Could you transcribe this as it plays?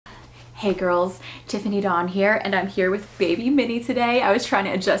Hey girls, Tiffany Dawn here, and I'm here with baby Minnie today. I was trying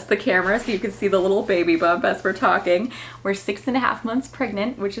to adjust the camera so you can see the little baby bump as we're talking. We're 6.5 months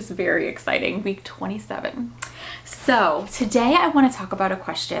pregnant, which is very exciting, week 27. So today I want to talk about a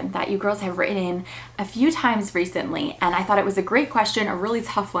question that you girls have written in a few times recently, and I thought it was a great question, a really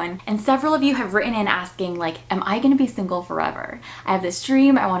tough one. And several of you have written in asking, like, am I going to be single forever? I have this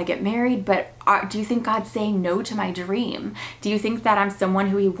dream, I want to get married, but do you think God's saying no to my dream? Do you think that I'm someone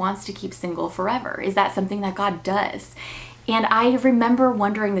who he wants to keep single forever? Is that something that God does? And I remember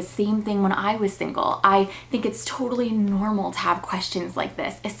wondering the same thing when I was single. I think it's totally normal to have questions like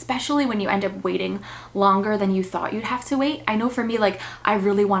this, especially when you end up waiting longer than you thought you'd have to wait. I know for me, like, I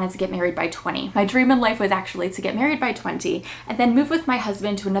really wanted to get married by 20. My dream in life was actually to get married by 20 and then move with my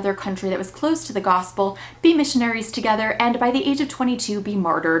husband to another country that was close to the gospel, be missionaries together, and by the age of 22 be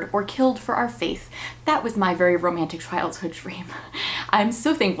martyred or killed for our faith. That was my very romantic childhood dream. I'm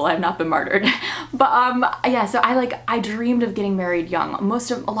so thankful I've not been martyred. But yeah, so I dreamed of getting married young.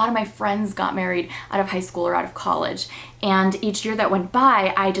 A lot of my friends got married out of high school or out of college. And each year that went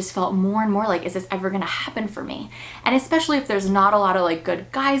by, I just felt more and more like, is this ever gonna happen for me? And especially if there's not a lot of like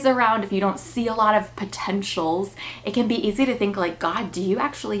good guys around, if you don't see a lot of potentials, it can be easy to think like, God, do you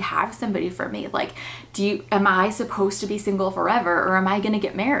actually have somebody for me? Like, am I supposed to be single forever, or am I gonna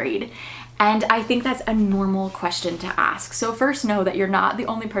get married? And I think that's a normal question to ask. So first, know that you're not the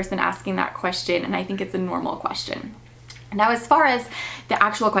only person asking that question, and I think it's a normal question. Now, as far as the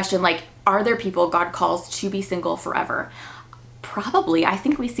actual question, like, are there people God calls to be single forever? Probably. I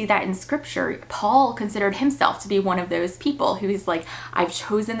think we see that in scripture. Paul considered himself to be one of those people who's like, I've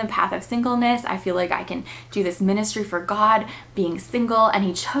chosen the path of singleness. I feel like I can do this ministry for God, being single, and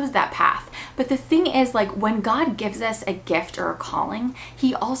he chose that path. But the thing is, like, when God gives us a gift or a calling,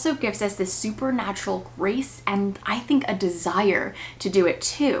 he also gives us this supernatural grace and I think a desire to do it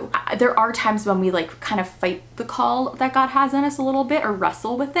too. There are times when we like kind of fight the call that God has on us a little bit or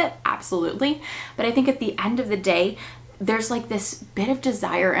wrestle with it, absolutely. But I think at the end of the day, there's like this bit of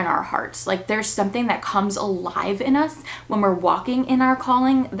desire in our hearts. Like, there's something that comes alive in us when we're walking in our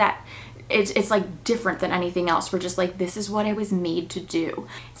calling that it's like different than anything else. We're just like, this is what I was made to do.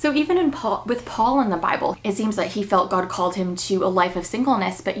 So even with Paul in the Bible, it seems like he felt God called him to a life of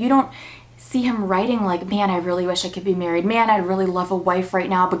singleness, but you don't see him writing like, man, I really wish I could be married. Man, I'd really love a wife right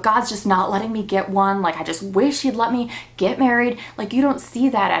now, but God's just not letting me get one. Like, I just wish he'd let me get married. Like, you don't see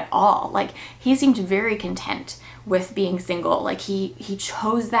that at all. Like, he seemed very content with being single. Like, he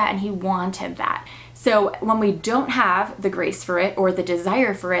chose that and he wanted that. So when we don't have the grace for it or the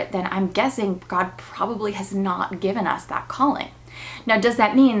desire for it, then I'm guessing God probably has not given us that calling. Now, does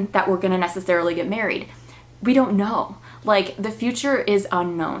that mean that we're going to necessarily get married? We don't know. Like, the future is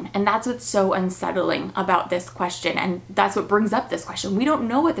unknown, and that's what's so unsettling about this question, and that's what brings up this question. We don't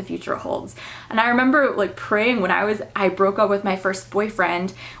know what the future holds. And I remember like praying when I broke up with my first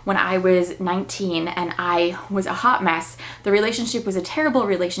boyfriend when I was 19, and I was a hot mess. The relationship was a terrible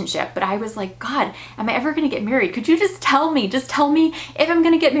relationship, but I was like, God, am I ever gonna get married? Could you just tell me if I'm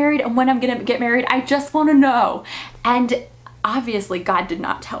gonna get married and when I'm gonna get married? I just wanna know. And obviously God did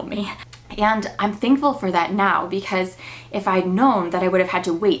not tell me. And I'm thankful for that now, because if I'd known that I would have had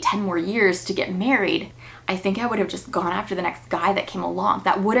to wait 10 more years to get married, I think I would have just gone after the next guy that came along.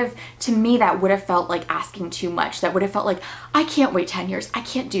 That would have, to me, that would have felt like asking too much. That would have felt like, I can't wait 10 years. I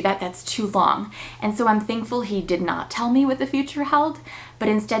can't do that. That's too long. And so I'm thankful he did not tell me what the future held, but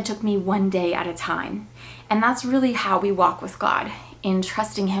instead took me one day at a time. And that's really how we walk with God, in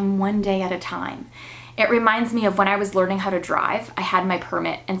trusting him one day at a time. It reminds me of when I was learning how to drive. I had my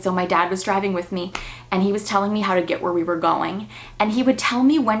permit, and so my dad was driving with me, and he was telling me how to get where we were going, and he would tell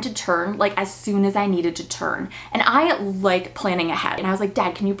me when to turn, like, as soon as I needed to turn. And I like planning ahead, and I was like,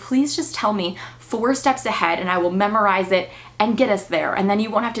 Dad, can you please just tell me 4 steps ahead and I will memorize it and get us there, and then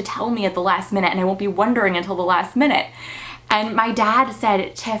you won't have to tell me at the last minute and I won't be wondering until the last minute. And my dad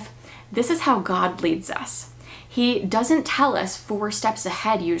said, Tiff, this is how God leads us. He doesn't tell us 4 steps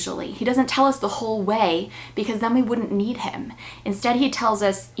ahead usually. He doesn't tell us the whole way, because then we wouldn't need him. Instead, he tells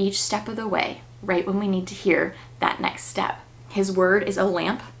us each step of the way, right when we need to hear that next step. His word is a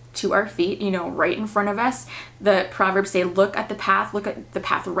lamp to our feet, you know, right in front of us. The Proverbs say, look at the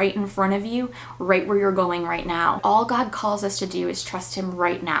path right in front of you, right where you're going right now. All God calls us to do is trust him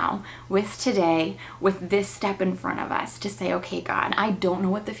right now, with today, with this step in front of us, to say, okay, God, I don't know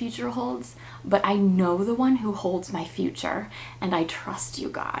what the future holds, but I know the one who holds my future, and I trust you,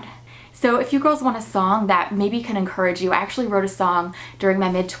 God. So if you girls want a song that maybe can encourage you, I actually wrote a song during my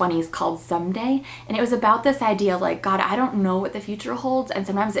mid-20s called Someday, and it was about this idea like, God, I don't know what the future holds, and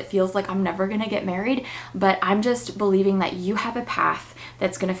sometimes it feels like I'm never gonna get married, but I'm just believing that you have a path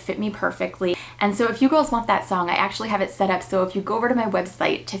that's gonna fit me perfectly. And so if you girls want that song, I actually have it set up so if you go over to my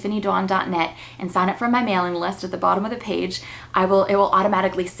website, tiffanydawn.net, and sign up for my mailing list at the bottom of the page, it will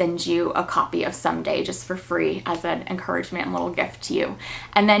automatically send you a copy of Someday just for free as an encouragement and little gift to you.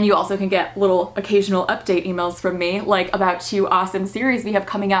 And then you also can get little occasional update emails from me, like about 2 awesome series we have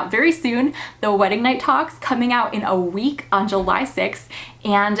coming out very soon. The Wedding Night Talks coming out in a week on July 6th,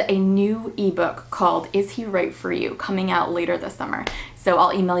 and a new ebook called Is He Right For You coming out later this summer. So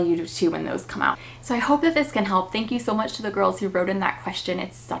I'll email you too when those come out. So I hope that this can help. Thank you so much to the girls who wrote in that question.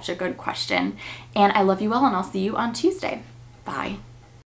 It's such a good question. And I love you all, and I'll see you on Tuesday. Bye.